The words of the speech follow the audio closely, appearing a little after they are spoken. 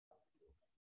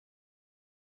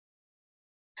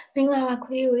Minglawa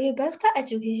Cleary, Basca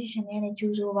Education and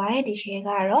Juzo by the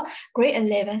Chegaro, Grade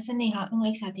 11, Sunday how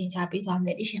English satin chapi to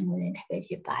meditation within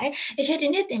Tabet by. A chat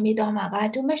in it and be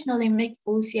domaga, too much no make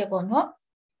full siabono.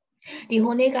 The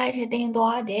honey guy setting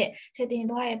door de, setting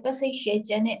door a passage,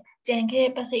 Janet,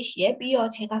 Jenke passage, be or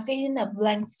check a fill in the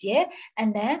blanks,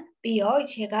 and then be or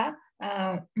check a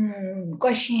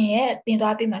question here, be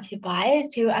to be much by,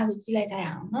 to as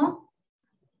I no.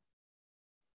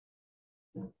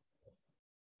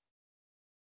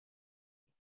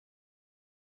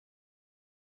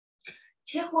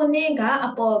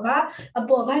 Chehonega apoga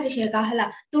the shega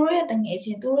hala dure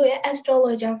tangation dure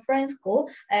astrologer friends go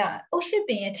ocean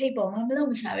being a table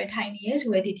mamma share tiny years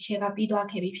where did shega be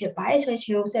dog heavy by so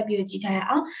she was a beauty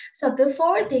so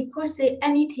before they could say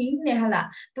anything nehala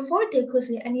before they could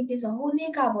say anything so who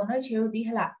nega bono chiro di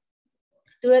hala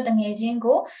dure tangation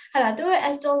go hala dure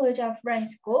astrologer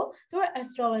friends go dure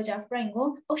astrologer friend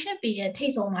go ocean being a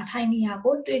table my tiny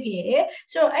go to get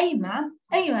so Ayma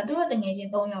တို့တငယ်ချ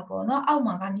င်း3ယောက်ပေါ့နော်အောက်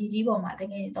မှာကမြေကြီးပေါ်မှာတ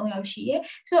ငယ်ချင်း3ယောက်ရှိရယ်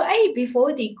ဆိုတော့အဲ့ before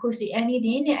they could say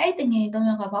anything နဲ့အဲ့တငယ်ချင်း3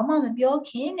ယောက်ကဘာမှမပြော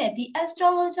ခင်တဲ့ the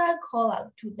astrologer call out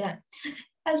to them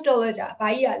astrologer ဘာ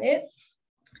ကြီးရလဲ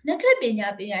နက္ခပ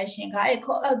ညာရှင်ကအဲ့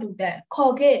call out to them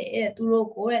ခေါ်ခဲ့တယ်သူတို့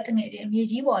ကိုတဲ့တငယ်ချင်းမြေ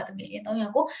ကြီးပေါ်တငယ်ချင်း3ယော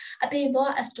က်ကိုအပြင်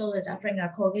ပေါ် astrologer friend က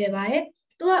ခေါ်ခဲ့ပါတယ်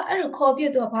သူကအဲ့လိုခေါ်ပြ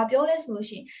သူကဘာပြောလဲဆိုလို့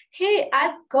ရှိရင် Hey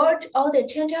I've got all the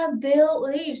tender bill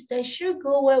leaves that should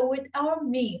go well with our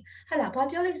meal ဟာလားဘာ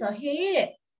ပြောလဲဆိုတော့ Hey တဲ့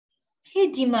Hey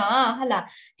ဒီမှာဟာလား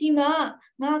ဒီမှာ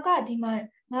ငါဒီ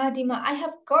မှာ I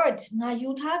have got ငါယူ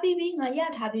ထားပြီးပြီငါရ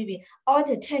ထားပြီးပြီ all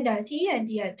the tender ကြီးရန်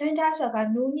tender ဆိုတာက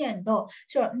နူးညံ့တော့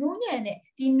ဆိုတော့နူးညံ့တဲ့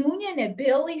ဒီနူးညံ့တဲ့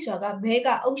bill leaves ဆိုတာကဘဲက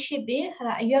အုပ်ရှိပင်ဟာ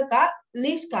လားအရွက်က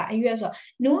leaves ကအရွက်ဆို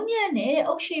နူးညံ့တဲ့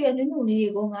အုပ်ရှိရွက်နုလေးတွေ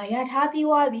ကိုငါရထား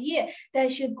ပြီးွားပြီတဲ့ that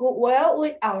should go well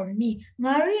with our meat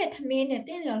ငါတို့ရဲ့ထမင်းနဲ့တ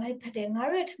င်းလျော်လိုက်ဖက်တယ်ငါ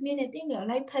တို့ရဲ့ထမင်းနဲ့တင်းလျော်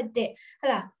လိုက်ဖက်တဲ့ဟာ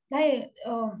လားလိုက်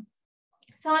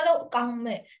စားလို့ကောင်း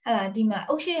မဲ့ဟာလားဒီမှာ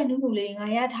အုပ်ရှိတဲ့နုလေးငါ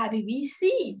ရထားပြီးပြီ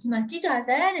see ဒီမှာကြည့်ကြစ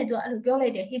မ်းနဲ့သူအဲ့လိုပြောလို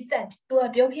က်တယ် he said သူက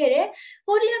ပြောခဲ့တယ်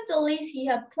holding up the leaves he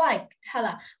had plucked ဟာ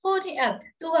လား holding up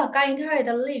သူကကင်ထားတဲ့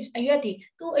the leaves အရွက်တွေ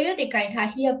ကင်ထား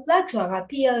he had plucked ဆိုတာက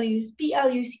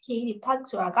pluck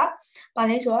ဆိုတာကဘာ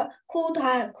လဲဆိုတော့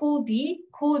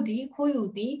ခူးယူ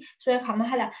သည်ဆိုတဲ့ခါမှာ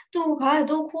ဟာလားသူ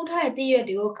ခူးထားတဲ့တည့်ရွက်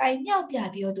တွေကိုကင်မြောက်ပြ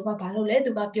ပြီးတော့သူကဘာလုပ်လဲ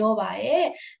သူကပြောပါတယ်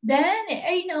then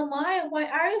အဲ့ဒီနောက်မှာ why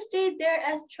are you stay there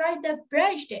as try the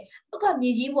branch တဲ့အောက်ကမြေ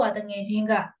ကြီးပေါ်တငယ်ချင်း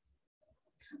က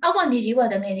အောက်ကမြေကြီးပေါ်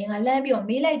တငယ်ချင်းကလမ်းပြီးတော့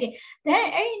မေးလိုက်တယ် then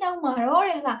အဲ့ဒီနောက်မှာတော့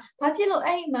တဲ့ဟလားဘာဖြစ်လို့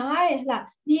အဲ့ဒီမှာတဲ့ဟလား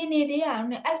နေသေးရအောင်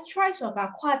နဲ့ as try ဆိုတာက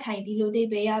ခွာထိုင်ပြီးလို့ဒီ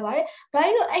ပေးရပါတယ်ဘာ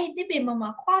လို့အဲ့ဒီတစ်ပင်ပေါ်မှာ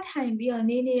ခွာထိုင်ပြီးတော့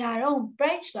နေရတော့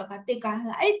branch ဆိုတာကတစ်ကိုင်းဟ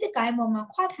လားအဲ့ဒီတစ်ကိုင်းပေါ်မှာ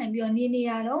ခွာထိုင်ပြီးတော့နေ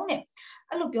ရတော့တဲ့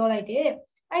အဲ့လိုပြောလိုက်တယ်တဲ့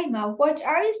အဲ့မှာ what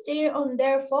are you staying on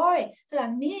there for ဟလာ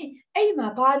မင်းအဲ့မှာ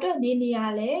ဘာအတွက်နေရ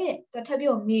လဲတဲ့ထပ်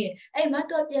ပြောမေးအဲ့မှာ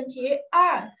တော့ပြန်ကြည့်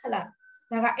are ဟလာ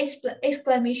ဒါက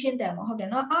exclamation တယ်မဟုတ်တယ်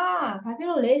နော်ဘာဖြစ်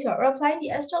လို့လဲဆိုတော့ reply the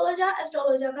astrologer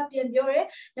ကပြန်ပြောတယ်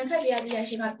နောက်ထပ်တရားရှ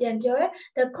င်ကပြန်ပြောတယ်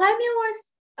the climate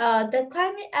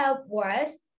was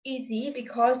easy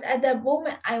because at the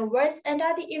moment I was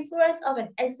under the influence of an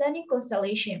ascending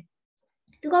constellation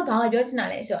သူကဘာပြောချင်တာ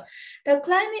လဲဆိုတော့ the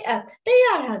climateတက်ရ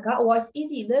တာက was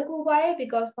easy လွယ်ကူပါတယ်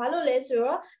because ဘာလို့လဲဆို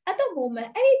တော့ at the moment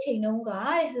အဲ့ဒီချိန်တုန်းက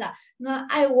တဲ့ဟလားငါ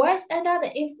I was under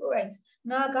the influence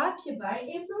ငါကဖြစ်ပါတယ်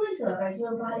influence ဆိုတာကကျွ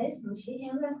န်တော်ဘာလဲဆိုလို့ရှိရင်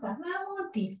influence ကလွှမ်း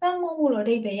မိုးမှုလို့အ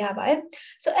ဓိပ္ပာယ်ရပါတယ်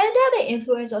so under the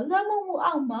influence ဆိုလွှမ်းမိုးမှု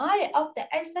အောက်မှာတဲ့ of the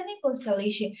ascending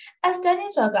constellation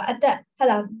ascending ဆိုတာကအတက်ဟ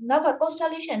လားနောက်က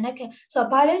constellation နဲ့ဆိုတော့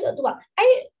ဘာလဲဆိုတော့သူက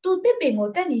အဲ့သူတစ်ပင်ကို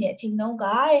တက်နေတဲ့အချိန်တုန်းက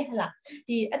တဲ့ဟလား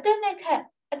ဒီအထက်နဲ့ခက်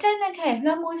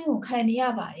လွှမ်းမိုးခြင်းကိုခံနေရ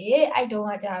ပါတယ်အဲ့တုန်း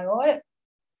ကကြတော့တဲ့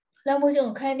လွှမ်းမိုးခြင်း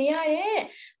ကိုခံနေရတယ်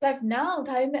but now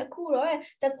ဒါပေမဲ့အခုတော့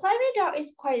the climate down is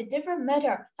quite a different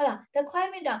matter ဟုတ်လား the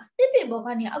climate down တစ်ပင်ပေါ်က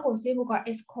နေအကူဆေးမှုက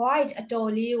is quite အတော်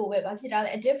လေးကိုပဲဘာဖြစ်တာလဲ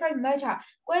a different matter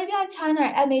ကွဲပြားခြားနား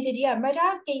MATD က matter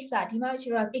ကိစ္စဒီမှာကျ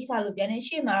တော့ကိစ္စလို့ပြန်နေ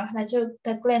ရှေ့မှာတော့ဟလာကျတော့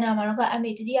the planner မှာတော့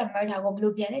MATD က matter ကိုဘယ်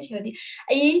လိုပြန်နေချေဒီ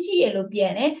အရေးကြီးရလို့ပြ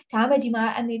န်နေဒါပေမဲ့ဒီမှာ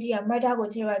MATD က matter ကို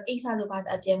ကျတော့ကိစ္စလို့ဘာ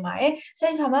သာပြန်ပါတယ်ဆို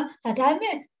တဲ့အခါမှာဒါပေ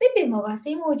မဲ့တစ်ပင်ပေါ်က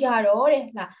ဆေးမှုကြတော့တဲ့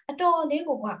ဟလာအတော်လေး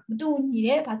ကိုကမတူညီ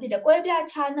တဲ့ဘာဖြစ်ကွဲပြား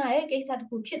ခြားနားတဲ့ကိစ္စတစ်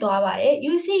ခုဖြစ်သွားပါတယ်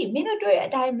you see မင်းတို့တွေ့တဲ့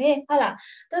အတိုင်းပဲဟာလား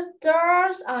the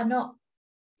stars are not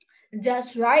just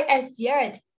right as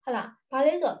yet ဟာလားဘာ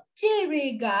လဲဆိုခြေတွေ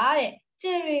က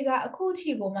အခု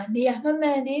ထိကိုမှနေရာမမှ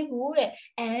န်သေးဘူးတဲ့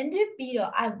and ပြီး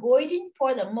တော့ I'm waiting for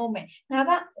the moment ငါ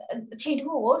ကအချိန်တစ်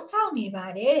ခုကိုစောင့်နေပါ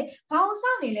တယ်တဲ့ဘာလို့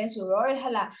စောင့်နေလဲဆိုတော့ဟာ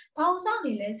လားဘာလို့စောင့်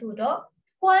နေလဲဆိုတော့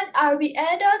when are we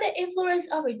under the influence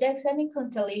of a descending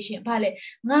constellation ဘာလဲ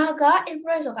ငါက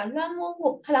influence ဆိုတာလွှမ်းမိုးမှု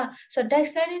ဟလားဆို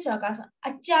descending ဆိုတာက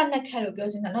အကျနဲ့ခက်လို့ပြော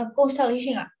ချင်တာနော်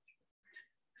constellation က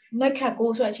nakha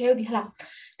ko so che di hala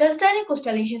the static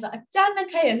constellation so acha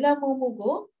nakha ye lwa mu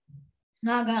ko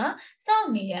nga ga saw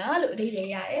niya lo adai be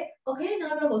yae okay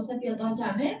now we go set piat twa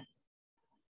ja mai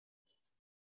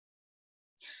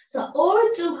so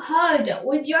or to herd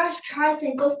with your stars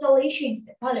and constellations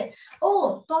vale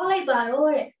oh to lai ba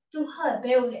ro de to herd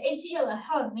be o ai chi ya la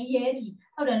herd ni ye bi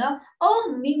ဟုတ်တယ်နော် oh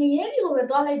မင်းငရဲပြီကိုပဲ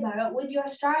သွားလိုက်ပါတော့ with your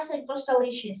stars and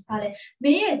constellations ဗါလေမ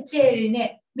င်းရဲ့ကြယ်တွေနဲ့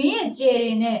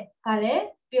ဗါလေ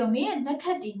ပြီးတော့မင်းရဲ့နက္ခ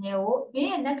တ်တွေနဲ့ကိုမင်း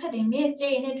ရဲ့နက္ခတ်တွေမင်းရဲ့ကြ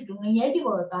ယ်တွေနဲ့တူတူငရဲပြီ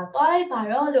ကိုပဲသွားလိုက်ပါ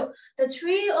တော့လို့ the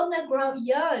tree on the ground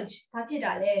yard ဘာဖြစ်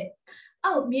တာလဲ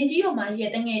အော်မြေကြီးပေါ်မှာ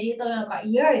ရဲ့တငယ်လေးတော့က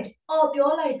yard အော်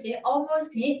ပြောလိုက်တယ်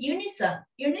almost in unison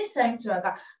ဆိုတာက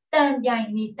တန်ပြိုင်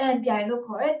လို့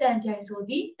ခေါ်တယ်တန်ပြိုင်ဆို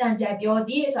ပြီးတန်ပြိုင်ပြော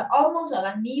သည်ဆိုတော့ almost ဆို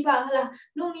တာကနီးပါဟလား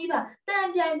လူနီးပါတန်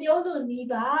ပြိုင်ပြောလို့နီး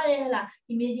ပါတဲ့ဟလား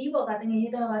ဒီမြေကြီးပေါ်ကတငယ်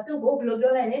လေးတော့ကသူ့ကိုဘယ်လို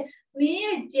ပြောလိုက်လဲမင်း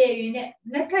ရဲ့ကြယ်ရင်းနဲ့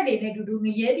နက်ခတ်တွေနဲ့တူတူင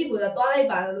ရဲပြီကိုတော့တွားလိုက်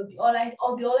ပါတော့လို့ပြောလိုက်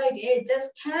တယ် just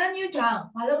calm you down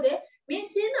ဘာလို့လဲမင်း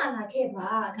စင်းတာလာခဲ့ပါ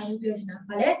ဒါလို့ပြောချင်တာ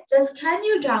ဗါလဲ just calm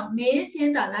you down မင်းစ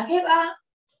င်းတာလာခဲ့ပါ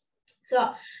So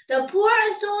the poor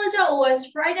astrologer was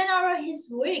frightened over his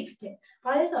wigs.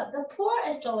 So the poor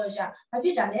astrologer ဘာဖြ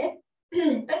စ်တာလဲ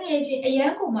တငယ်ချင်းအရ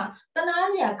န်ကိုမှတနာ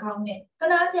စရာကောင်းတဲ့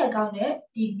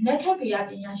ဒီနက်ခတ်ပေရ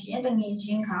ပညာရှင်တငယ်ချ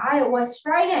င်းခါတဲ့ was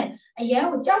frightened အရန်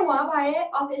ကိုကြောက်သွားပါတယ်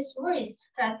of his wigs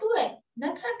အဲ့ဒါသူ့ရဲ့န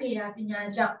က်ခတ်ပေရပညာ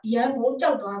ကြောင့်အရန်ကို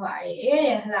ကြောက်သွားပါတယ်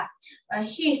တဲ့ဟလား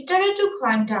he started to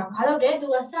climb down ဘာလို့လဲသူ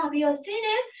ကစပြီးတော့ဆင်းတ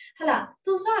ယ်ဟလား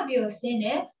သူစပြီးတော့ဆင်းတ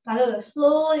ယ်ဘာလို့လဲ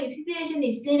slowly ဖြည်းဖြည်းချင်း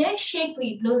နေဆင်းတယ် shakily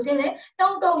ဘလို့ဆင်းလဲ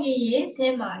တုံတုံရင်ဆ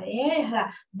င်းပါတယ်ဟလား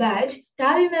but ဒါ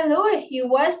ပေမဲ့လို့ he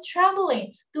was trembling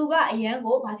သူကအရန်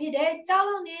ကိုဘာဖြစ်တယ်ကြောက်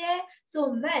လို့နေတယ် so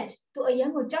much သူအရန်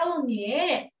ကိုကြောက်လို့နေတယ်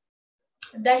တဲ့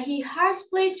that he heart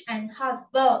split and heart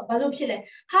fell ဘာလို့ဖြစ်လဲ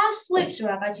heart slip ဆို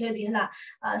တာကချဲဒီဟလား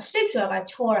slip ဆိုတာက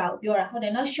ချောတာကိုပြောတာဟုတ်တ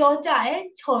ယ်နော်ရှောကြတယ်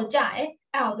ချောကြတယ်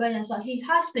အဲ့ဒါပြောရင်ဆို he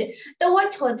heart split တဝက်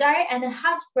ချောကြတယ် and then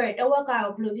heart spread တဝက်က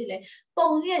တော့ဘယ်လိုဖြစ်လဲပုံ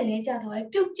လေးလဲကြတော့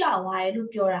ပြုတ်ကျသွားတယ်လို့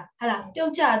ပြောတာဟုတ်လားပြု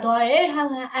တ်ကျသွားတယ်ဟာ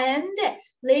and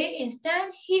lay in stand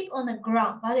heap on the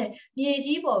ground ဗါလေမြေ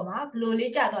ကြီးပေါ်မှာဘယ်လို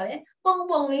လေးကျသွားလဲ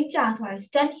ပုံလေးကျသွားတယ်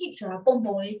stand heap ဆိုတာ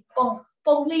ပုံလေး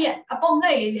ပုံလေးရဲ့အပုံ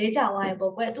လိုက်လေးလဲကျသွားတယ်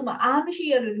ပေါ့ကွယ်သူ့မှာအားမရှိ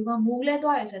ရလို့လူကမူလဲ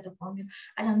သွားတယ်ဆိုတဲ့ပုံမျိုး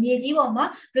အဲဒါမြေကြီးပေါ်မှာ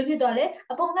ဘယ်လိုဖြစ်သွားလဲ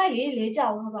အပုံလိုက်လေးလဲကျ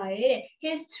သွားပါတယ်တဲ့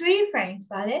his three friends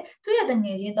ဗါလေသူ့ရဲ့တင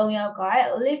ယ်ချင်း၃ယောက်က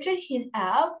lifted him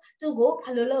up သူ့ကိုဘာ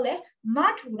လို့လုပ်လဲမ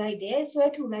ထူလိုက်တယ်ဆွဲ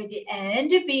ထူလိုက်တယ်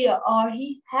and ပြီးတော့ or he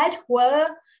had well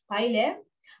ဘာလဲ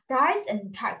price and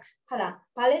tax ဟုတ်လား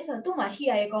ဘာလဲဆိုတော့သူ့မှာရှိ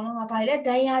ရတဲ့အကောင်လုံးကဘာလဲဒ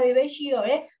ဏ်ရာတွေပဲရှိတော့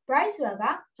တယ် price ဆိုတာက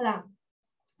ဟုတ်လား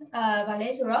ဘာလဲ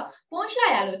ဆိုတော့ပုံးရှာ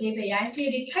ရလို့အဓိပ္ပာယ်ရ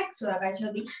city tax ဆိုတာကကျွန်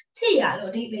တော်ဒီချစ်ရ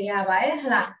လို့အဓိပ္ပာယ်ရပါတယ်ဟု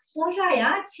တ်လားပုံးရှာရ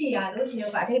ချစ်ရလို့ကျွန်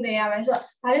တော်ကအဓိပ္ပာယ်ရပါတယ်ဆိုတော့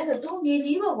ဘာလဲဆိုတော့သူမြေ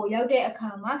ကြီးပေါ်ကိုရောက်တဲ့အခါ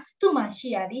မှာသူ့မှာရှိ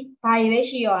ရသည်ဘာတွေပဲ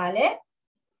ရှိရတာလဲ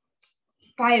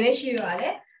ဗါ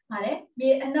လေမြေ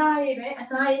အနာတွေနဲ့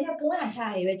ပုံးရရှာ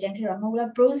ရပဲကျန်ထတော့မဟုတ်လား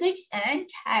bruises and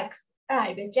tax အဲ့ဒါ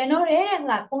ပဲကျန်တော့တယ်ဟ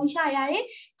လားပုံးရှာရတယ်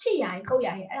ချစ်ရတယ်ခုတ်ရ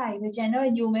တယ်အဲ့ဒါပဲကျန်တော့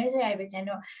ညိုမဲဆွဲရတယ်ပဲကျန်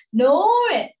တော့ no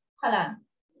တဲ့ဟုတ်လား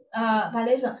ဘာ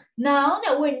လဲဆို now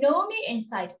that we know me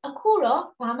inside အခုတော့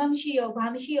ဘာမှမရှိတော့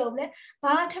ဘူးလေ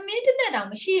ဘာထမင်းတနက်တောင်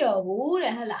မရှိတော့ဘူး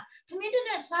တဲ့ဟုတ်လားထမင်းတန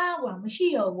က်စားရမရှိ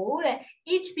တော့ဘူးတဲ့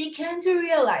each began to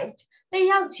realize တ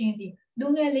ယောက်ချင်းစီလူ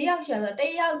ငယ်၄ယောက်ရှာဆိုတ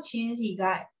ယောက်ချင်းစီက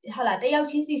ဟုတ်လားတယောက်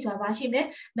ချင်းစီဆိုတာဘာရှိမလဲ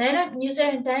man of music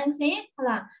and dancing ဟုတ်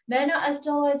လား man of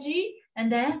astrology and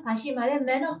then ဘာရှိမှာလဲ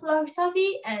man of philosophy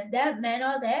and then man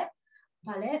of the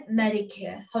ဘာလဲ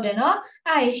medical ဟုတ်တယ်နော်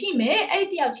အဲ့ရှိမယ်အဲ့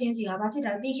တယောက်ချင်းစီကဘာဖြစ်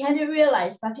တာ we can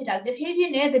realize ဘာဖြစ်တာတဖြည်းဖြ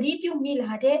ည်းနဲ့သတိပြုမိ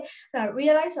လာတဲ့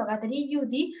realize ဆိုတာကသတိပြု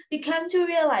သည် we can to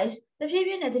realize တဖြည်း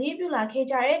ဖြည်းနဲ့သတိပြုလာခဲ့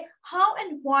ကြတယ် how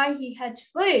and why he had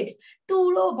failed သူ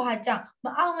တို့ဘာကြောင့်မ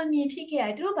အောင်မမြင်ဖြစ်ခဲ့ရတ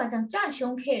ယ်သူတို့ဘာကြောင့်ကြာ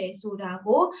ရှုံးခဲ့တယ်ဆိုတာ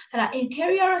ကိုဟလာ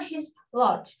interior his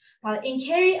lot ဘာလဲ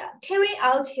carry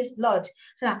out his lot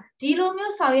ဟလာဒီလို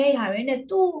မျိုးဆောင်ရွက်ရရင်နဲ့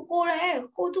သူကို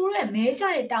ယ်သူရဲ့မဲကြ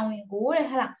တဲ့တောင်းဝင်ကိုတဲ့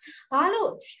ဟလာဘာ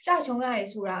လို့ကြာရှုံးရတယ်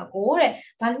ဆိုတာကိုတဲ့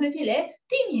ဘာလို့ဖြစ်လဲ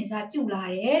သိမြင်စားပြုလာ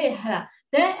တယ်တဲ့ဟလာ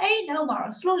then အဲ့နောက်မှာ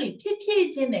slowly ဖြည်းဖြည်း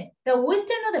ချင်းပဲ the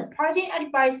wisdom of the parting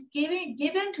advice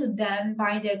given to them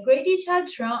by the great teacher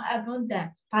drawn upon them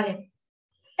ဘာလဲ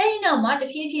အဲ့နောက်မှာတ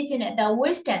ဖြည်းဖြည်းချင်းနဲ့ the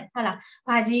wisdom ဟာလား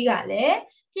ဘာကြီးကလဲ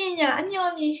ပညာအ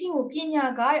မျှော်မြင်ရှိမှုပညာ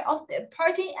က of the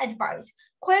parting advice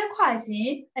ခွဲခွာခြ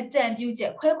င်းအကြံပြုချ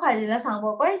က်ခွဲခွာခြင်းလက်ဆောင်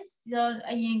ပေါ့ကွယ်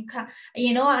အရ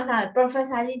င်တော့ဟာ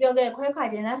professor ကြီးပြောခဲ့ခွဲခွာ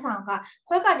ခြင်းလက်ဆောင်က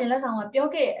ခွဲခွာခြင်းလက်ဆောင်ကပြော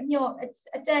ခဲ့အမျှော်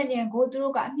အကြံဉာဏ်ကိုသူ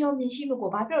တို့ကအမျှော်မြင်ရှိမှု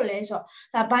ကိုဘာဖြစ်လို့လဲဆိုတော့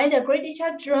ဒါ by the great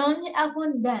teacher drawn upon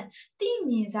them သိ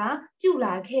မြင်စာပြု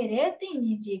လာခဲ့တယ်သိမြ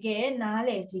င်စေခဲ့နားလ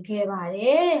ည်စေခဲ့ပါတ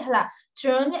ယ်တဲ့ဟလား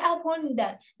drawn upon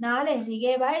them နားလည်စေ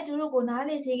ခဲ့ပါတယ်သူတို့ကိုနားလ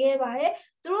ည်စေခဲ့ပါတယ်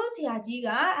သူတို့ဆရာကြီးက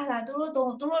ဟလားသူ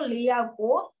တို့၄ယောက်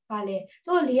ကိုဗာလေသူ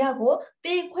တို့၄ယောက်ကို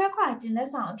ပေးခွဲခွာခြင်းလက်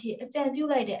ဆောင်အဖြစ်အကြံပြု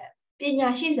လိုက်တဲ့ပညာ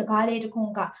ရှိစကားလေးတစ်ခု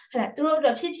ကဟဲ့သူတို့အတွ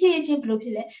က်ဖြစ်ချင်းဘယ်လိုဖြ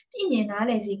စ်လဲသိမြင်နား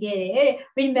လည်စေခဲ့တယ်တဲ့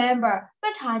remember မှ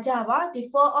တ်ထားကြပါ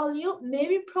for all you may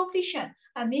be proficient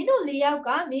မင်းတို့၄ယောက်က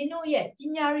မင်းတို့ရဲ့ပ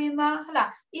ညာတွေမှာဟလာ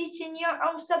each in your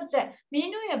own subject မ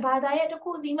င်းတို့ရဲ့ဘာသာရဲ့တစ်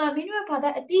ခုစီမှာမင်းတို့ရဲ့ဘာသာ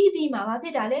အသီးသီးမှာဘာဖြ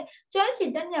စ်တာလဲကျွမ်းကျ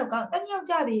င်တက်မြောက်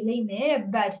ကြပြီလိမ့်မယ်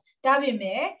but ဒါပေ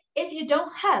မဲ့ if you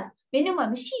don't have မင်းတို့မှာ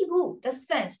မရှိဘူး the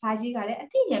sense ဘာကြီးကလည်းအ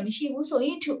သိဉာဏ်မရှိဘူးဆိုရ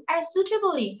င် to act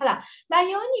suitably ဟလာလိုက်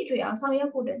ရောညီတွေအောင်ဆောင်ရွက်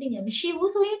ဖို့အတွက်အသိဉာဏ်မရှိ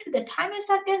ဘူးဆိုရင် to the time and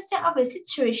circumstance of a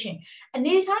situation အ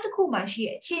နေအထားတစ်ခုမှာရှိ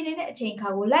တဲ့အခြေအနေနဲ့အချိန်အခါ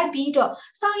ကိုလိုက်ပြီးတော့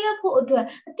ဆောင်ရွက်ဖို့အတွက်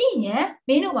အသိဉာဏ်မ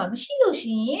င်းတို့မှာမရှိလို့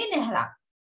ရှိရင်တဲ့ဟလာ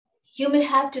you may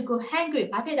have to go hungry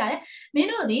ဘာဖြစ်တာလဲမင်း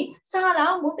တို့ဒီစားလော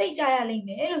က်မုတ်သိပ်ကြရလိမ့်မ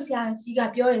ယ်လို့ဆရာကြီးက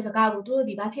ပြောတဲ့စကားကိုသူတို့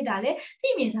ဒီဘာဖြစ်တာလဲသိ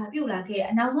မြင်စာပြုလာခဲ့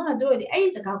အနောက်ဆုံးတော့သူတို့ဒီအဲ့ဒီ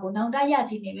စကားကိုနောင်တရ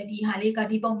ကြည့်နေပဲဒီဟာလေးက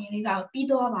ဒီပုံမြင်လေးကပြီး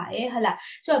သွားပါတယ်ဟလား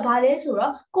ဆိုတော့ဘာလဲဆို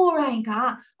တော့ကိုရိုင်က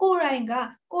ကိုယ့်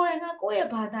ရဲ့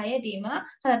ဘာသာရဲ့ဒီမှာ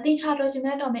သင်္ချာတော်ရှင်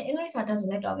များတော်မယ်အင်္ဂလိပ်စာတော်ရှင်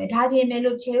လည်းတော်မယ်ဒါပြင်မယ်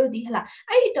လို့ချေတို့ဒီဟလား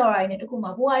အဲ့ဒီတော်ရိုင်နဲ့တခု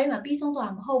မှာဘိုးအားရင်းမှာပြီးဆုံး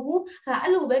သွားမှာမဟုတ်ဘူး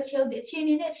အဲ့လိုပဲချေတို့ဒီအခြေအ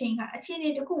နေနဲ့အချိန်ခါအခြေအနေ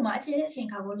တခုမှာအခြေအနေအချိန်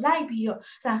ခါကိုလိုက်ပြီးတော့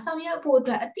ဆောင်ရွက်ဖို့အ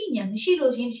တွက်အသိဉာဏ်မရှိ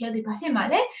လို့ရှင်ချေတို့ဒီဘာဖြစ်မှာ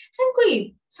လဲ hungry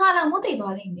စားလာမသိ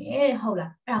သွားလိမ့်မယ်ဟုတ်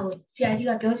လားအဲ့ဒါကိုဆရာကြီး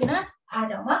ကပြောချင်တာအား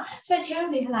ကြောင့်ပါဆိုတော့ချေ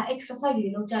တို့ဒီဟလား exercise တွေ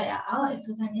လုပ်ကြရအောင်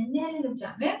exercise နည်းနည်းလေးလုပ်ကြ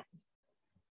မယ်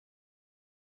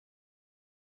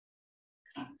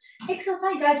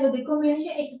exercise ကကျတော့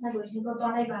comprehension exercise ကိုရှင်းပြ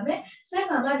သွားလိုက်ပါမယ်။ဆို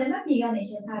တော့မှာနံပါတ် B ကနေ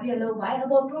ရှင်းစာပြီးလုပ်ပါရအော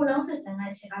င် pronoun system က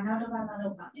ရှင်းကနောက်တစ်ပတ်မှလု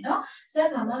ပ်ပါမယ်နော်။ဆို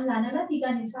တော့မှာနံပါတ် B က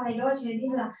နေစာရတော့ရှင်း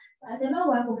ပြီးဟလာနံ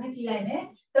ပါတ် 1 ကိုဖတ်ကြည့်လိုက်မယ်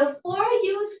။ The four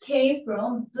youths came from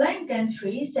blank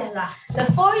countries တဲ့လား The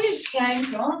four youths came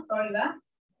from sorry ပါ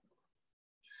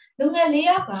လူငယ်၄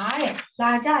ယောက်ကတဲ့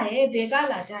လာကြတယ်ဘယ်က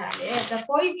လာကြတာလဲ The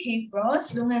four you came from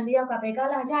လူငယ်၄ယောက်ကဘယ်က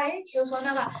လာကြတယ်ချေဆို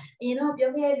နာကအရင်တော့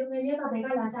ပြောခဲ့လူငယ်၄ယောက်ကဘယ်က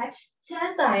လာကြတယ်ချ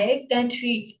မ်းသာတဲ့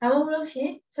country ဒါမှမဟုတ်ရှင်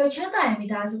ဆိုချမ်းသာတဲ့မိ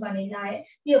သားစုကနေလာတယ်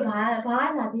ပြီးတော့ဘာ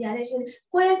လာတည်ရတဲ့ချေ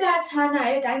ကွဲပြားခြားနာ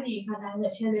တဲ့တိုင်းပြည်ခါလာ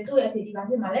တဲ့ချေသူ့ရဲ့အဖြစ်ဒီဘာ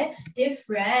ဖြစ်မှာလဲ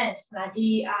different ဟလာ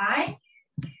DI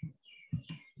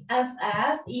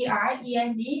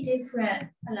FFEREND different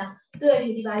ဟလာသူ့ရဲ့ဖြ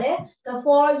စ်ဒီပါလေ The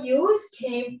four youths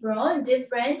came from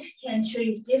different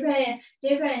countries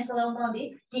different စလုံးပေါင်းဒီ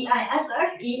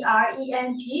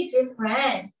DIFFERENT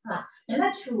different ဟာ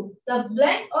number 2 the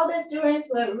blank of the students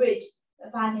were rich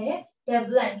ဘာလဲ the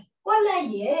blank ကွက်လက်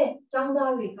ရဲ့ကျောင်း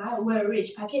သားတွေက were rich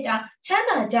ဘာဖြစ်တာချမ်း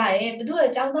သာကြတယ်ဘယ်သူ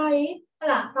ရဲ့ကျောင်းသားတွေဟ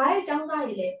လာဘာရဲ့ကျောင်းသား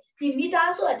တွေလဲဒီမိ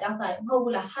သားစုအကြောင်းသားမဟုတ်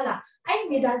ဘူးလားဟာလားအဲ့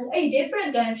မိသားစုအဲ့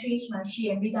different countries မှာရှိ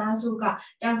ရမိသားစုက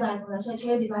ကျောင်းသားတွေလားဆို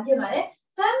ချဲဒီဘာဖြစ်ပါလဲ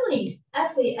families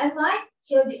FAMI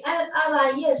ချဲဒီ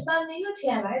yes family ကိုထည့်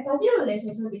ရပါတယ်ဘာဖြစ်လို့လဲ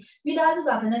ဆိုတော့ဒီမိသားစုက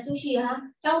ဘယ်နှစုရှိဟာ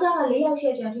ကျောင်းသားက၄ယောက်ရှိ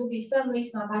ချင်ဆိုဒီ families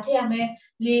မှာဘာထည့်ရမလဲ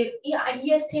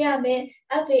yes ထည့်ရမယ်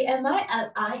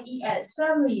FAMILIES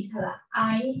families ဟာလား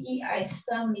IES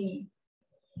family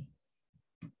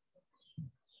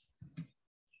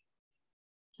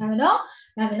Now,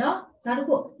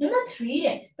 number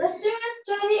 3 the students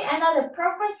study under the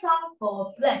professor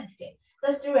for blank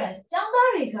the students ကျောင်းသား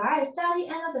တွေက study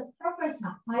under the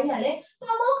professor ဘာရလဲပ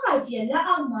မောက္ခကြီးလက်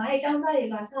အောက်မှာကျောင်းသားတွေ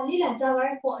ကစာလေ့လာကြပါရ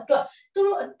for အတွက်သူ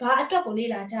တို့ဘာအတွက်ကိုလေ့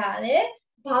လာကြရလဲ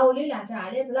ဘာကိုလေ့လာကြရ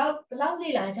လဲဘလောက်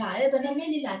လေ့လာကြရလဲဘယ်နှစ်နှ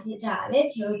စ်လေ့လာဖြစ်ကြရလဲ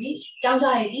ချီတို့ဒီကျောင်း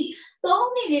သားတွေဒီ3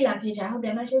နှစ်လေ့လာဖြစ်ကြဟုတ်တ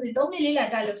ယ်မချီတို့ဒီ3နှစ်လေ့လာ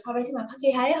ကြလို့စာပေထဲမှာဖတ်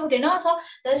ခဲ့ရတယ်ဟုတ်တယ်နော်ဆို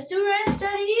the students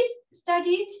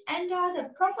studied under the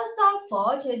professor for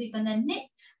ချီတို့ဒီဘယ်နှစ်နှစ်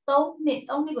3နှစ်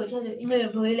ကိုချီတို့အင်္ဂလိ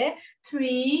ပ်လိုဘယ်လိုလဲ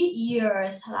3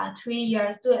 years ဟာလား3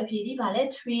 years တို့အဖြစ်ဒီဗာလဲ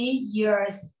3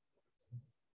 years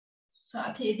So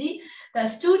the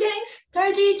students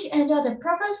studied under the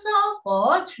professor for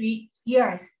 3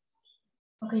 years.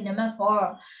 Okay, number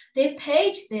 4. They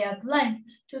paid their blank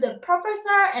to the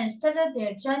professor and started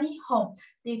their journey home.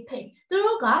 They paid. သူ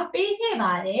တို့ကပေးခဲ့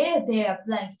ပါတယ် their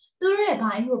blank. သူတို့ရဲ့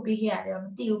ဘာကိုပေးခဲ့ရတယ်မ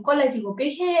သိဘူး college ကို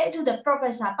ပေးခဲ့တဲ့ to the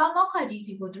professor ပမောက္ခကြီး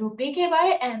စီကိုသူတို့ပေးခဲ့ပါတ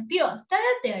ယ် and ပြီးတော့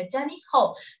started their journey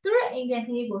home. သူတို့အိမ်ပြန်ခ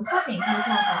ရီးကိုစတင်ခဲ့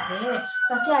ကြပါတယ်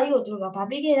။ဆရာကြီးကိုသူတို့ကဘာ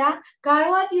ပေးခဲ့တာဂါရ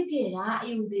ဝပြုခဲ့တာအ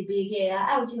ယူသေးပေးခဲ့တာ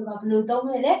အဲ့လိုချင်ကဘယ်လိုသုံး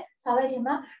ခဲ့လဲစာပိုက်ထဲ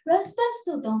မှာ respect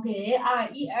လို့သုံးခဲ့တယ်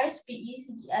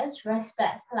RESPECTS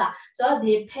respect ဟုတ်လားဆိုတော့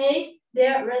they paid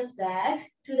their respects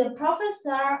to the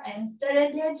professor and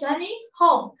started their journey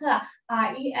home.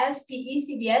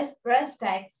 RESPECTS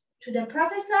respects to the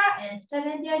professor and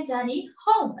started their journey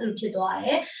home.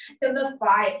 Number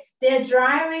 5. Their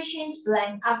dry rations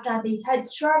blank after they had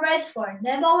traveled for a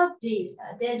number of days.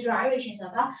 Their dry rations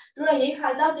blank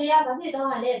after they had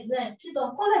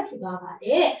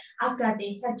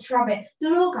traveled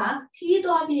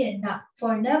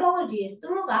for a number of days.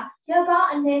 ရပါ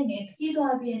အနေနဲ့ခီး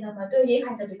သွားပြီးတော့မှတို့ရေး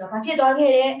ခါချက်တွေကဘာဖြစ်သွား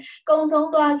ခဲ့တယ်ကုံဆုံး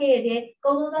သွားခဲ့တယ်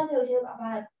ကုံဆုံးသွားခဲ့တဲ့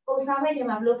ဘာပုံစံမဲ့တွေ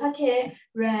မှာဘယ်လိုဖတ်ခဲ့တယ်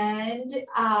rand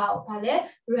out ဘာလဲ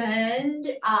rand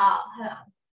out ဟာလား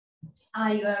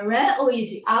ran or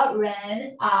out ran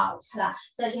out ဟာလား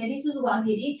ဆိုတော့ဒီစုစုပေါင်းဖြ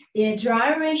စ်ဒီ their dry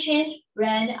rations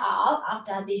ran out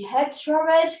after they had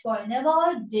traveled for a number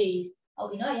of days ဟုတ်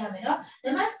ပြီနော်ရမယ်နော်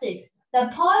number 6 The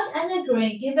pot and the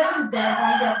grain given to them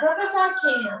by the professor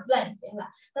came in blank.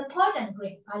 The pot and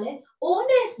grain ဘာလဲ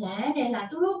owners နဲ့လား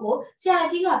သူတို့ကိုဆရာ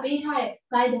ကြီးကပေးထားတဲ့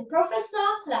by the professor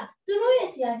လားသူတို့ရဲ့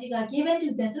ဆရာကြီးက given to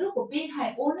them သူတို့ကိုပေးထား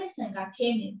တဲ့ owners က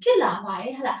came in ဖြစ်လာပါတ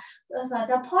ယ်ဟလားဆို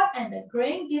တော့ the pot and the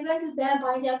grain given to them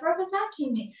by the professor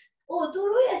came in သူ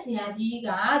တို့ရဲ့ဆရာကြီးက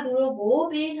သူတို့ကို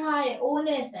ပေးထားတဲ့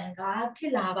owners ကဖြ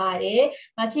စ်လာပါတယ်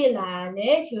။ဘာဖြစ်လာ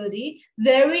လဲကျိုဒီ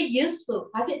very useful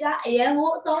ဘာဖြစ်တာအရန်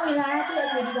ကိုအသုံးဝင်လာတဲ့သူ့အ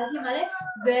ဖြစ်ဒီဘာဖြစ်မှာလဲ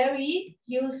very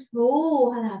useful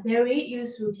ဟာလား very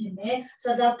useful ဖြစ်မယ်။ So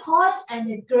the pot and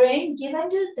the grain given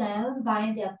to them by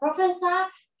their professor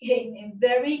came in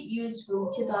very useful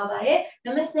ဖြစ်သွားပါတယ်။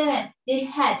 Number 7 they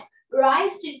had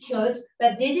rice to cook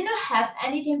but they did not have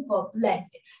anything for blank.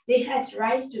 They had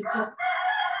rice to cook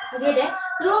Okay, then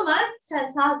through months,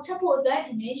 support that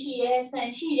yes,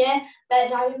 and she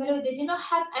but I remember they did not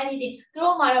have anything.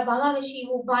 Through Marabama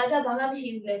Mishiu, Bada Bama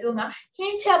Mishiu, Leduma,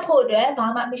 he support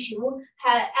Bama Mishiu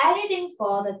had anything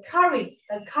for the curry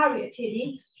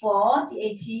feeding for the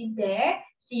 18 there.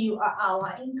 See you are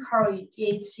our in curry, the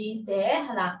 18 there,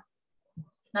 hala.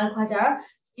 Now, quarter,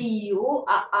 see you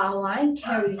are our in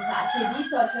curry. Okay,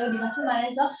 this or tell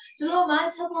you so through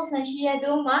months, suppose and she had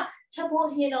Doma.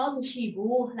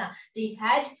 They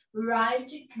had rice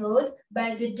to cook,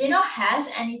 but they did not have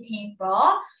anything for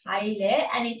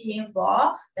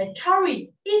the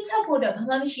curry. Each support the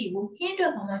Mamamishibu, Hindu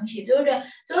Mamamishibu,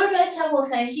 the chapel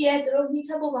says she had the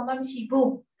chapel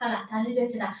Mamamishibu.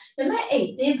 Number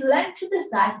 8, they belonged to the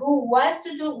side who was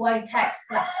to do white tax.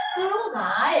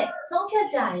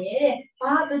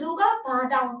 Baduga,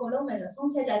 Padam Colomel,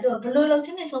 some catch a below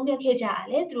to some catch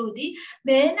through the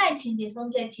men I think the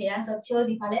some catch of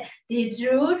Chodi Pale. They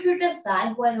drew to the side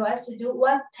who was to do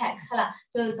what tax.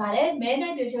 So Pale, men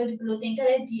I do show the blue think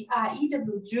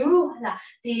GREW drew.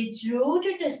 They drew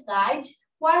to the side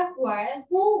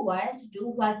who was to do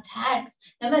what tax.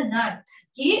 Number 9.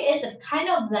 Ghee is a kind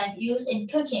of blend used in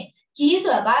cooking. Ghee is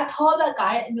a guy tall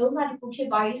guy and knows how to cook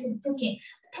by using cooking.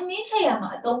 သမင်းချက်ရမှာ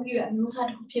အသုံးပြုရအမျိုးအစား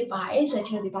တစ်ခုဖြစ်ပါတယ်ဆို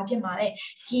တော့ဒီဘာဖြစ်မှာလဲ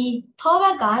ဒီထောဘ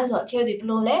က်ကဆိုတော့ချက်ဒီဘယ်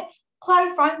လိုလဲ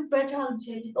clarifying better လို့ချ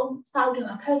က်ဒီပုံစောက်တယ်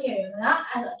မှာဖတ်ခဲ့ရမလား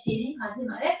အဲ့ဆိုအဖြေလေးဘာဖြစ်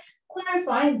မှာလဲ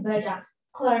clarifying better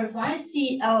clarify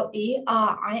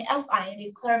CLARIFI ဒီ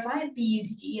clarify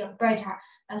BUTT better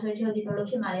အဲ့ဆိုချက်ဒီဘယ်လို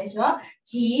ဖြစ်မှာလဲဆိုတော့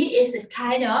G is a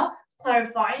kind of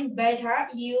clarifying better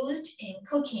used in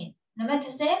cooking. Number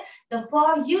 10, the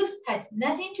four youths had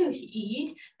nothing to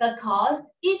eat because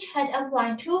each had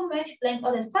applied too much blame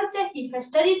on the subject he had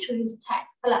studied through his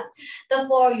text. The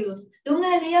four youths,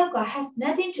 Dunga has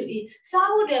nothing to eat.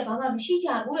 Some would have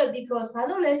because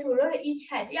each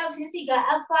had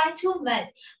applied too much.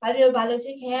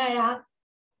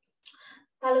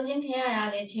 Palogin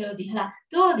Kara let you the hala,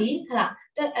 do the hala,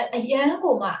 a young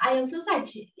woman, I am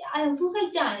society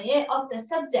of the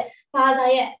subject, father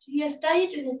yet, you study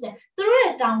to his through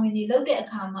it down when you looked at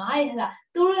Kama, hala,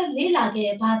 through a lila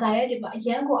gay, father, but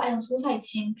young I am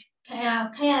society.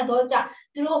 Kaya doja,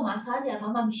 through massage,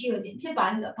 Mamma shielding, too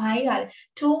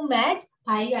much,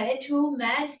 too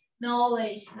much.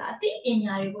 Knowledge, deep in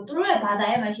Yaribo, through a bad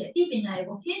I am deep in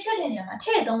Yaribo, he should in your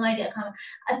head, don't like that come.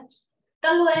 တ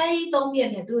လွဲသုံးပြ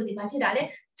တယ်သူတို့ဒီမှာဖြစ်တာလေ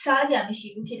စားကြမရှိ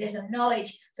ဘူးဖြစ်တယ်ဆို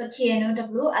knowledge so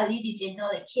KNOWLEDG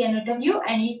knowledge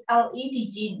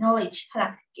KNOWLEDG knowledge ဟုတ်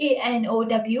လား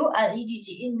KNOWLEDG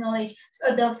in knowledge so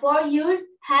the four youths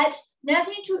had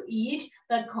nothing to eat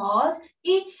because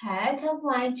each had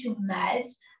applied to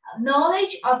maths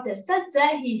knowledge of the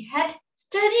subject he had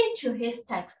studied to his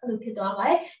text လို့ဖြစ်သွားပါတ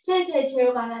ယ်ချက်ချက်ချေ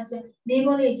ရောကလည်းမိ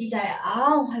ကုန်းလေးကြည့်ကြရအော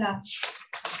င်ဟုတ်လား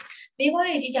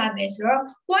When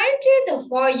did the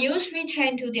four youths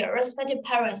return to their respective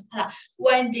parents?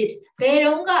 When did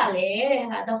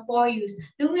the four youths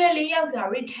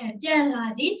return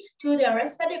to their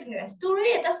respective parents?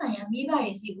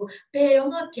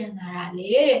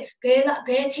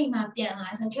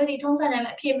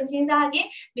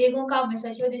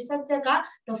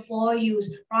 The four youths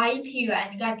right here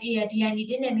and got ed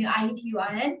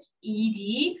return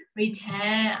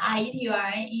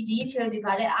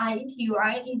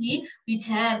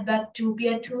return back to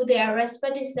their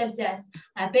respective subjects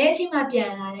ဘယ်ချိန်မှပြ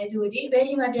န်လာလဲသူတို့ဘယ်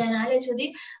ချိန်မှပြန်လာလဲဆိုသ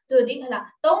ည်သူတို့ဟလာ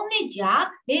3နှစ်ကြာ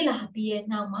လေ့လာပြီးရဲ့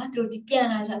နောက်မှာသူတို့ပြန်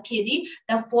လာဆိုဖြစ်သည်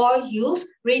the four youths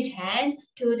returned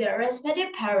to their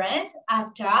respective parents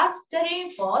after studying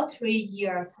for 3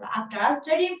 years after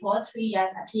studying for 3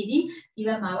 years အဖြစ်ဒီဘ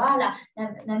က်မှာပါလား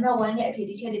number 1ရဲ့အဖြစ်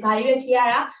ဒီချက်ဒီဘာလေးပဲဖြစ်ရ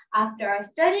တာ after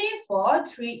studying for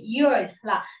 3 years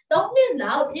လား3နှစ်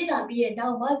လောက်လေ့လာပြီးရဲ့နော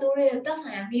က်မှာသူတို့ရဲ့သက်ဆို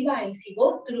င်ရာမိဘတွေစီကို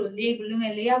သူတို့လူင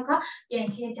ယ်4ယောက်ကပြန်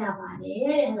ခဲ့ကြပါတယ်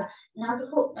တဲ့ဟလားနောက်တစ်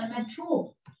ခု number 2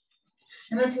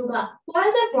 Number 2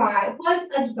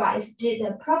 what advice did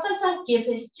the professor give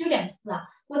his students?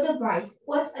 What advice?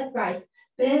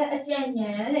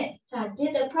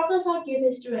 Did the professor give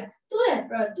his students? သူ့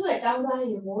ရဲ့ကျောင်းသားတွေ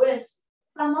ကိုတဲ့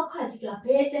ပါမောက္ခကြီးကဘ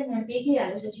ယ်အကျဉ်းနဲ့ပေးခဲ့ရ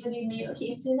လဲဆိုချင်ဒီမျိုးအဖြ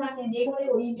စ်စဉ်းစားတဲ့နေကိုလေး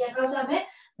ကိုရင်ပြန်ကောက်ကြမယ်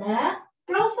The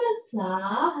professor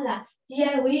ဟလာ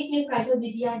GI give right ဆိုဒီ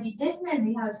DID definite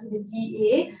နေဟာဆိုဒီ GA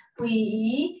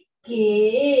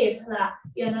give ဟလာ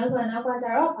ပြန်တော့ကြ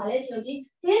တော့ဗာလဲဆိုဒီ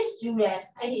his students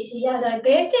အဲ့ဒီအဖြစ်ရတဲ့ဘ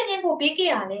ယ်အကျဉ်းနဲ့ပို့ပေး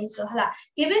ခဲ့ရလဲဆိုဟလာ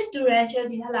give his students ဆို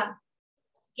ဒီဟလာ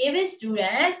give his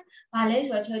students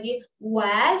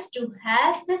was to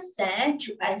have the sense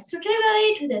to act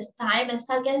suitably to the time and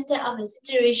circumstance of the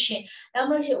situation.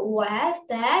 Number was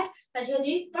that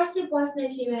actually passive voice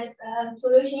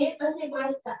solution, passive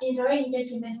voice indirect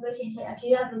solution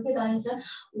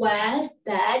was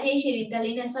that actually the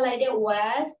line slide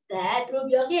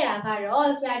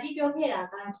was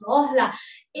that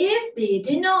if they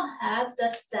did not have the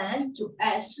sense to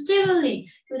act suitably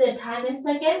to the time and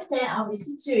circumstance of the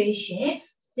situation,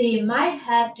 they might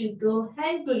have to go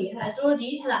hungry ဟလာတို့ဒီ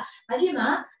ဟလာအဖြစ်မှာ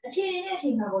အခြေအနေနဲ့အချိ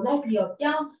န်ခါကိုလိုက်ပြီးတော့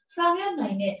ပြောင်းဆောင်ရွက်နို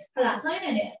င်တဲ့ဟလာဆောင်ရွက်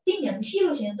နိုင်တဲ့အသိဉာဏ်မရှိ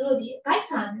လို့ရှင်တို့ဒီဘိုက်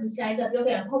စာမျိုးဆရာကြီးကပြော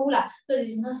ခဲ့တာမဟုတ်ဘူးလားတို့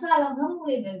ဒီမဆလာမဟုတ်ဘူး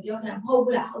လေပြောခဲ့တာမဟုတ်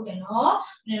ဘူးလားဟုတ်တယ်နော်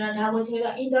ဒါကိုခြေက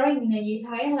indirect အနေနဲ့ရေး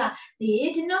ထားရဲဟလာ they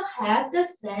did not have the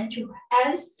sense to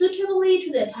act suitably to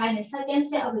the time and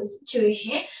circumstance of the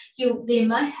situation they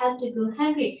might have to go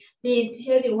hungry ဒီ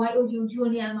ခြေဒီ you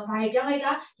နေရာမှာဘာပြောင်းလိုက်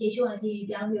တာရေချိုးအတီး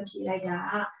ပြောင်းပြီးဖြေလိုက်တာ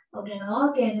ဟုတ်တယ်နော်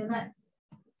ကဲနံပါတ်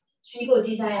 3 ကိုကြ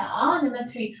ည့်ကြရအောင် number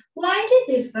 3 why did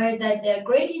they feel that their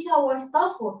great teacher was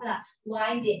thoughtful ဟလာ why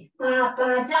did ဘာ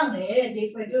ကြောင့်လဲတဲ့ they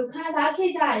feel သူခံစားခဲ့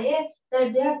ကြတယ် that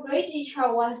their great teacher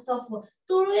was thoughtful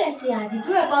သူတို့ရဲ့ဆရာကြီးသူ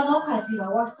တို့ရဲ့ပါမောက္ခကြီးက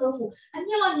was thoughtful အ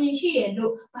မြော်မြင်ရှိရ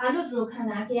လို့ဘာလို့သူတို့ခံ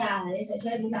စားခဲ့ရလဲဆို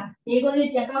တော့ဒီကဒီကိုလေး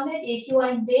ပြန်ကောက်မဲ့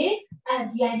AQI they and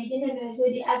the idea နဲ့ပြောဆို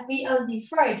ဒီ FBL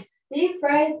deferred they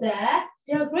felt that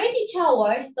their great teacher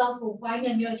was thoughtful ဘာ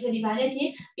နဲ့မျိုးချေဒီဘာနဲ့ဖြစ်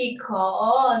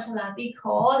because ဟလာ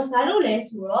because ဘာလို့လဲ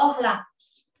ဆိုတော့ဟလာ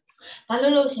ဘာ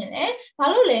လို့လို့ရှင်လဲဘာ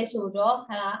လို့လဲဆိုတော့ဟ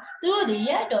လာသူတို့ဒီ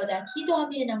ရက်တော်တာခီးသွား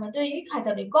ပြီးတော့မှသူရိခါ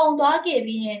ကြောင့်ကုံသွားခဲ့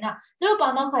ပြီးရင်တော့သူတို့ပါ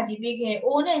မောက္ခကြီးပေးခဲ့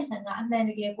အိုးနဲ့ဆန်ကအမှန်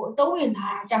တကယ်ကိုအသုံးဝင်လာ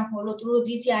တာကြောင့်မို့လို့သူတို့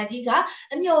ဒီဆရာကြီးက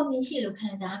အမျှော်မြင်ရှိလို့ခံ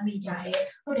စားမိကြတယ်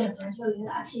ဟုတ်တယ်ကျွန်တော်ဆိုရ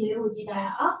အဖြေလေးကိုကြည့်ကြရ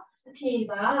အောင်အဖြေ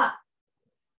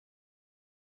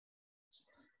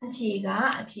က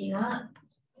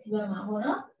ဒီဘက်မှာပေါ့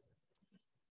နော်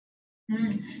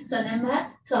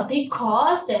so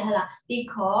because တဲ့ဟလာ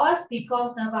because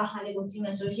နောက်ကဟာလေးကိုကြည့်မ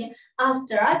ယ်ဆိုရှင်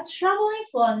after traveling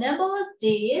for a number of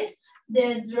days the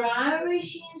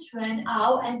durations ran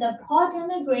out and the pot and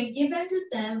the grain given to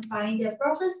them by the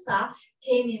professor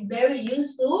came in very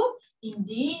useful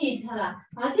indeed ဟလာ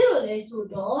ဘာဖြစ်လို့လဲဆို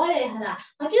တော့တဲ့ဟလာ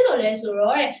ဘာဖြစ်လို့လဲဆို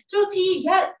တော့တဲ့သူခီးရ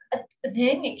က်အသ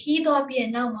င်းခီးသွားပြီးတဲ့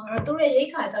နောက်မှာတော့သူရဲ့ရိ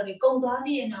တ်ခါကြောင့်ဒီကုံသွား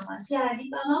ပြီးတဲ့နောက်မှာဆရာ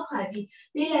ကြီးပါမောက္ခကြီး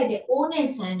ပေးလိုက်တဲ့အိုးနဲ့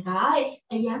ဆန်က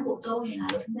အရန်ကိုသုံးနေတာ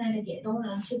လို့မှန်တယ်အသုံး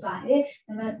လာဖြစ်ပါတယ်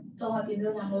နံပါတ်3ကပြ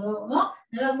ပြောတာလို့တော့နော်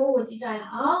နံပါတ်4ကိုကြည့်ကြရ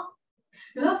အောင်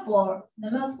number 4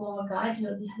ကကျွန်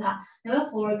တော်ဒီဟလာ number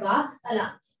 4ကဟလာ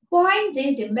why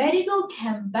did the medical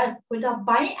come back without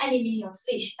buying any meat or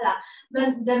fish ဟလာ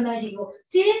the medical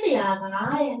ဆေးဆရာကတဲ့ဟ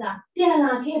လာပြန်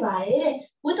လာခဲ့ပါတယ်တဲ့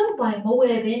without buying မဝ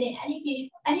ယ်ဘဲနဲ့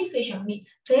any fish or meat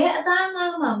ဘယ်အသား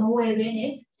ငါးမှမဝယ်ဘဲ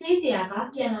နဲ့ဆေးဆရာက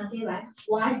ပြန်လာခဲ့ပါတယ်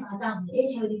why ဘာကြောင့်လဲ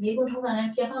ကျွန်တော်ဒီမေးခွန်းထောက်တာနဲ့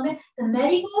ပြန်ပါမယ် the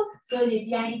medical ဆိုဒီ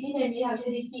DID နဲ့မြေထောက်ချ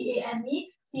က်ဒီ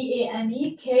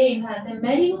CAME came the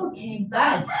medical came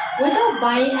back without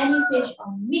buying any fish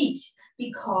or meat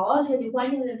because ဒီ why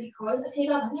နဲ့ because အဖေ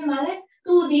ကဘာဖြစ်မှာလဲ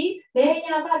သူဒီဘယ်အ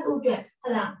ရာကသူ့အတွက်ဟ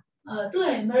လာ သူ့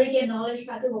ရဲ့ American knowledge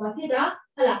ကသူ့ကိုဘာဖြစ်တာ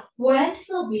ဟုတ်လား went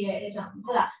လုပ်ပြီးရဲ့အကြောင်း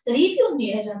ဟုတ်လားသတိပြုနေ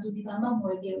တဲ့အကြောင်းသူဒီဘာမှမဝ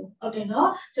ယ်သေးဘူးဟုတ်တယ်နော်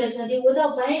so actually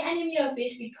without buying any meat or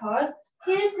fish because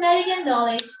his American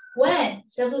knowledge went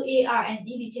WARNE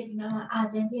ဒီချက်ဒီနာမှာအာ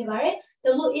ကျန်ခဲ့ပါတယ်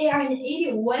WARNE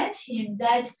went him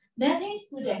that nothing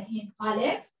stood at him ဘာလဲ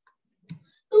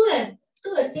သူ့ရဲ့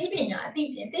စိတ်ပညာအသိက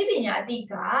တဲ့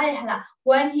ဟာလား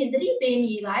when he သတိပေး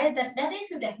နေပါတယ် that nothing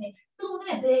stood at him သူ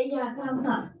နဲ့ဘယ်အရာကမှ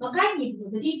မကိုက်ညီ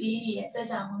ဘူးသတိပေးနေတဲ့အတွက်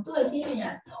ကြောင့်သူ့ရဲ့စိတ်ပညာ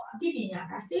အသိပညာ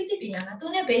ကစိတ်ပညာကသူ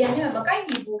နဲ့ဘယ်အရာနဲ့မကိုက်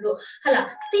ညီဘူးလို့ဟာလား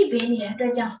သိပေးနေတဲ့အတွ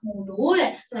က်ကြောင့်မို့လို့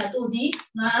တဲ့သူဒီ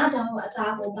ငါတောင်းအ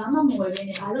သားကိုဘာမှမဝယ်ဘဲ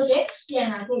နဲ့ဘာလို့လဲပြန်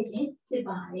လာခဲ့ခြင်းဖြစ်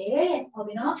ပါတယ်တဲ့ဟုတ်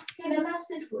ပြီနော်ကဲ number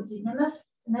 6ကိုဒီ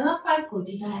number 5ကို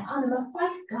ကြည့်ကြရအောင် number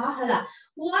 5ကဟာလား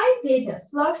why did the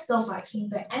philosopher came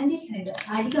back empty handed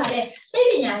ဒါကြီးကလည်းစိတ်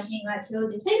ပညာရှင်ကကျလို့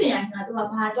ဒီစိတ်ပညာရှင်ကသူက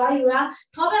ဘာသွားယူတာ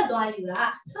ထောပတ်သွားယူတာ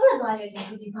ထောပတ်သွားယူတဲ့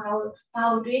သူဒီဘာ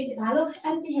ကိုတွေးဘာလို့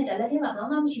empty handed လက်ထဲမှာဘာ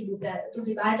မှမရှိဘူးပြသူ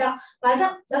ဒီဘာကြောင့်လ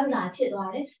က်မလာဖြစ်သွား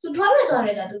တယ်သူထောပတ်သွားတ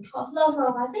ယ်ကြောင့်သူ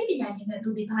philosopher စိတ်ပညာရှင်ကသူ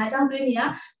ဒီဘာကြောင့်တွေးနေတာ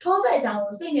ထောပတ်အကြောင်း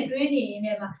ကိုစိတ်နဲ့တွေးနေရင်လ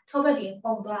ည်းထောပတ်တွေ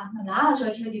ပုံသွားမလားဆို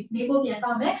တော့ဒီမိကိုပြန်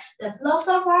ကောက်မယ် the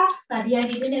philosopher ဒါဒီ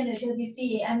idea နဲ့မျိုးဖြစ်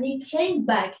ပြီးand he came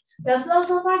back. The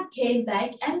philosopher came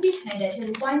back empty-handed. So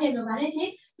the point is,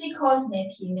 because because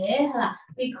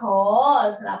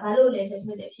because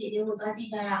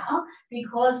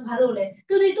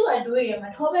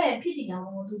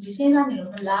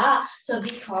so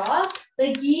because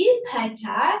the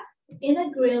geepacker in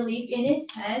a green leaf in his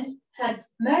hands had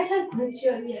metal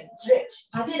brilliant dripped.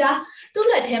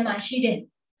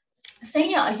 စိ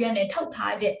မ်းရအရွက်နဲ့ထုတ်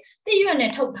ထားတဲ့တိရွက်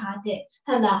နဲ့ထုတ်ထားတဲ့ဟ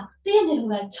လာတိနဲ့ထုတ်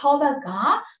လိုက်6ဘက်က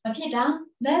မဖြစ်တာ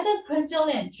metal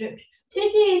crystalline drip ဖြည်း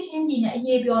ဖြည်းချင်းစီနဲ့အ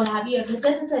ရေပြော်လာပြီးတော့တစ်ဆ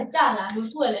က်ကျလာလို့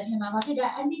သူ့ရဲ့လက်ထဲမှာမဖြစ်တာ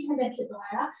anti handed ဖြစ်သွား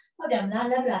တာဟုတ်တယ်မလား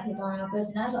လက်ပလာဖြစ်သွားတာပဲစ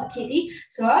နာဆိုအဖြစ်ဒီ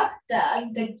ဆိုတော့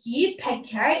the key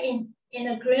packer in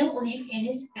a green leaf in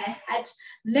his hand had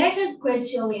metal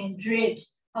crystalline drip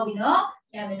ဟုတ်ပြီနော်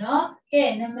ရပြီနော်ကဲ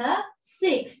number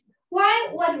 6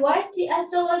 What was the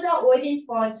astrologer waiting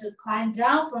for to climb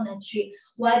down from the tree?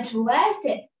 What was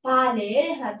it?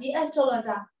 The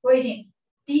astrologer waiting.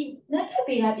 The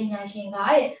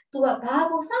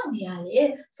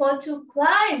for to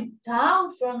climb down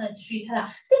from the tree.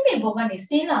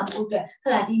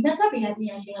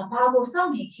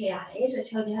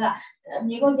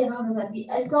 The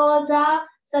astrologer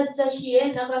such as she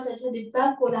is not such a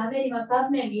buff could have made him a buff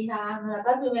name. The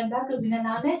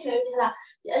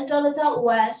astrologer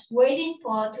was waiting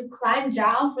for to climb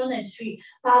down from the tree.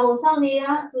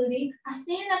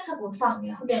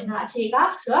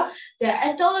 The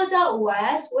astrologer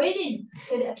was waiting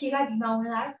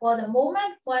for the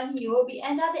moment when he will be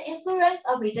under the influence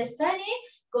of a descending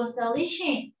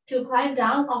constellation to climb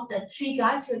down of the tree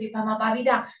to the Pama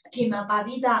Babida.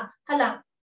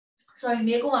 Sorry,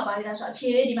 မေကုံမှာပါရတာဆိုအဖြေ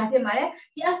လေးဒီမှာဖြစ်ပါတယ်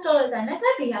ဒီ astrologer နဲ့ဖ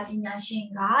တ်ပြရပညာရှင်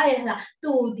ကတဲ့ဟလာ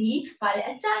သူဒီဗါလေ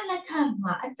အကြလက်ခတ်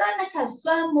မှာအကြလက်ခတ်စွ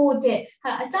မ်းမိုးတဲ့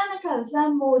ဟာအကြလက်ခတ်စွ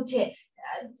မ်းမိုးတဲ့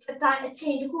အတိုင်းအချိ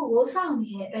န်တစ်ခုကိုစောင့်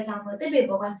နေတဲ့အတွက်ကြောင့်မို့တစ်ပေ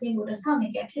ဘောကဆင်းဖို့တော့စောင့်နေ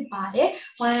ကြဖြစ်ပါတယ်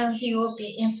while he will be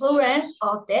influence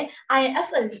of the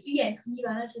INFLUENC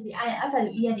ပါတော့ဒီ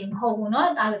INFLUE ရတယ်မဟုတ်ဘူးเนาะ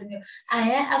ဒါလိုမျိုး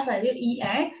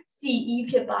INFLUENCE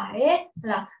ဖြစ်ပါတယ်ဟ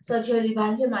လာဆိုတော့ဒီဘာ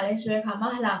ဖြစ်မှာလဲဆိုတဲ့အခါ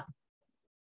မှာဟလာ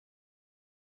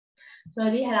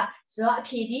So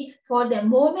for the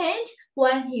moment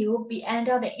when he will be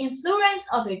under the influence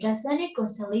of a descending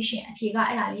constellation အဖြေက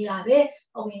အဲ့ဒါလေးပါပဲ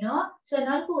ဟုတ်ပြီနော်ဆိုတော့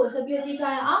နောက်တစ်ခုကိုဆက်ပြီးကြည့်ကြ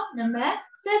ရအောင် number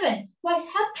 7 what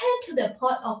happened to the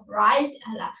pot of rice ဟ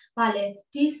လာဗာလေ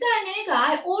ဒီစံနေက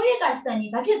အိုးရကစံနေ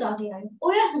ဘာဖြစ်သွားခဲ့တာလဲ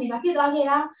အိုးရစံနေဘာဖြစ်သွားခဲ့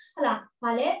တာဟလာ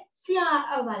ဗာလေဆရာ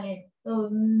ဗာလေ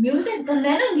music the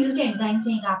man of music and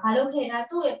dancing ကဘာလုပ်ခဲ့တာ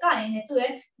သူ့ရဲ့ကရင်နဲ့သူ့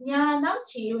ရဲ့ညာနောက်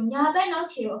ခြေတို့ညာဘက်နောက်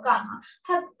ခြေတို့အကမှာ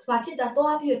ဘာဖြစ်တာ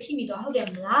တော့ပြီးတော့ထိမိတော့ဟုတ်တယ်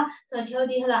မလားဆိုတော့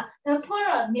ဒီဟလာ the pot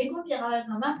of မြေကွန်းပြန်လာတဲ့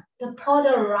ခါမှာ the pot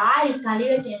of rice ဒါလေး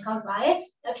ပဲပြန်ကောက်ပါတယ်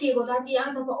အဖြေကိုသွားကြည့်အော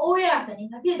င်တော့အိုးရစနေ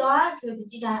ဘာဖြစ်သွားဆိုတော့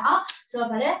ကြည့်ကြရအောင်ဆိုတော့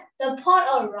ဗာလေ the pot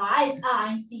of rice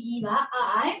RICE ပါ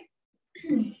I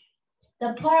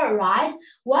The pot of rice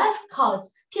was caught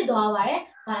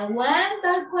by one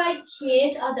backward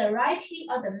kid on the right cheek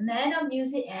of the man of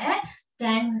music and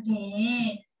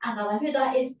dancing.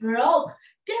 Is broke.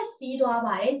 Was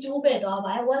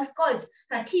caught.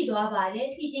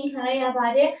 Teaching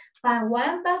by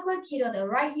one backward kid on the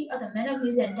right cheek of the man of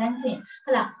music and dancing.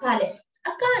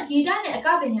 အကဂီတနဲ့အက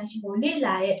ပညာရှင်ကိုလေ့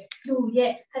လာတဲ့လူ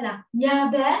ရဲ့ဟလာညာ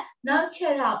ဘက်နောက်ချ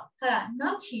က်တော့ဟလာ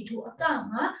နောက်ချီထိုးအက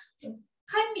မှာ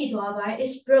me to a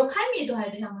is broke. Me to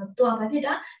have to a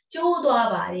papita, Joe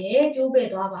Doabare, Joe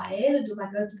Bedoabare, the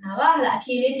Ducatinava, La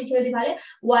Pili,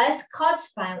 was caught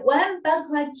by one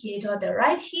backward kid or the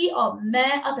right heel of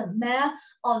man or the man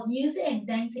of music and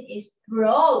dancing is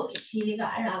broke. Piliga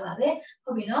Arabe,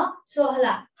 so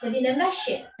hala,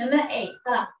 number 8,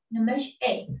 number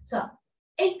 8. So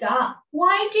Eka,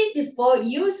 why did the 4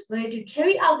 use way to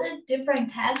carry out the different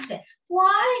tasks?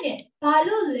 Why?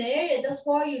 Palo layer the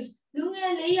 4 use.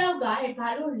 Lunga layout guy,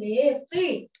 palo layer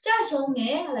free. Just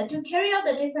to carry out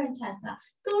the different tasks.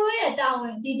 Turu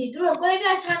down did to a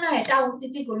quavia chana down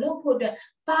did go look put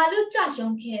Palu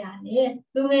Jashon Kerane.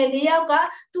 Lunga layout guy,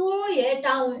 Turu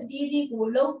down did go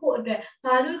low put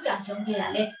Palu Jashon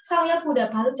Kerale. Saya put a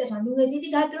Palu Jashon Lunga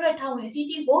did that to a town with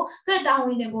Titi go, get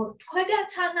down in the go. Quavia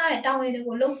chana down in the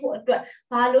go low put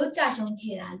Palu Jashon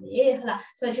Kerale.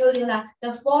 So show you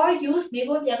the 4 use, we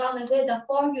go the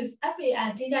 4 use every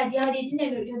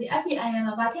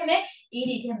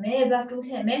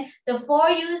the 4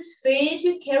 use free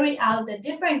to carry out the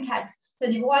different tasks. So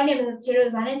the one name of the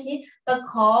vanity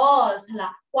because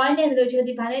one name of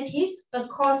the vanity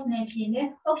because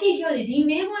name. Okay, surely the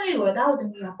may go without the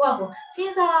Mirago.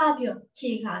 Since I have your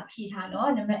chica pita no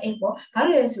number 8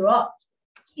 how is rock.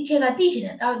 以前个地形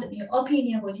的到的没有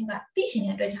opinion 过前个地形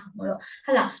的对象没有，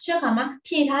好啦，所以看嘛，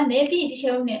其他没比地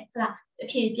形呢，是啦，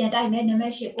偏偏带里面没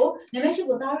学过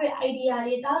到底 idea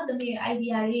里到的没有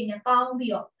idea 里呢帮比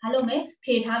哦，好了没？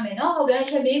偏他们喏，后边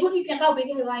是美国里边搞别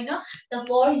个没玩喏 ，the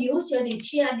for use 就的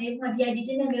去啊，美国嘛，第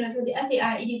真的没有说的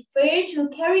FAR， it is fair to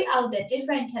carry out the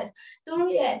different tests， 都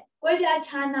是。ကွဲပြား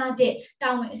ခြားနားတဲ့တာ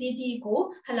ဝန်အသီးသီးကို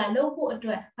လုပ်ဖို့အတွ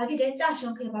က်ဘာဖြစ်လဲကြာ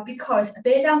ရှုံးခဲ့ပါ because အ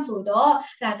ပဲကြောင့်ဆိုတော့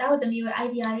တာတို့သမီးရဲ့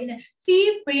idea လေးနဲ့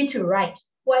feel free to write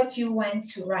what you want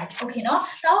to write okay နော်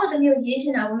တာတို့သမီးရေးချ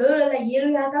င်တာကိုလို့လည်းရေး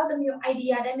လို့ရတာတို့သမီး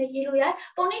idea အတိုင်းပဲရေးလို့ရ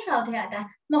ပုံနှိပ်စာထဲအတိုင်း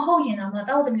မဟုတ်ရင်တော့တာ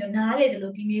တို့သမီးနားလေတယ်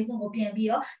လို့ဒီမျိုးကိုပြန်ပြီး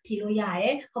တော့ဖြေလို့ရတ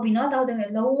ယ်ဟုတ်ပြီနော်တာတို့သ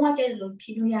မီးလုံးဝကျဲတယ်လို့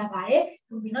ဖြေလို့ရပါတယ်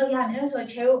ဟုတ်ပြီနော်ရမယ်ဆိုတော့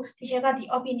ချဲတို့ဒီချက်ကဒီ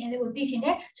opinion လေးကိုသိချင်တ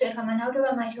ယ်ဆိုတဲ့အခါမှာနောက်တစ်ပ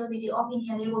တ်မှချဲတို့ဒီ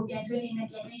opinion လေးကိုပြန်ဆွေးနွေးနေ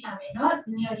ပြန်တွေ့ကြမယ်နော်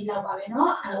ဒီနေ့တော့ဒီလောက်ပါပဲ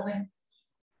နော်အားလုံးပဲ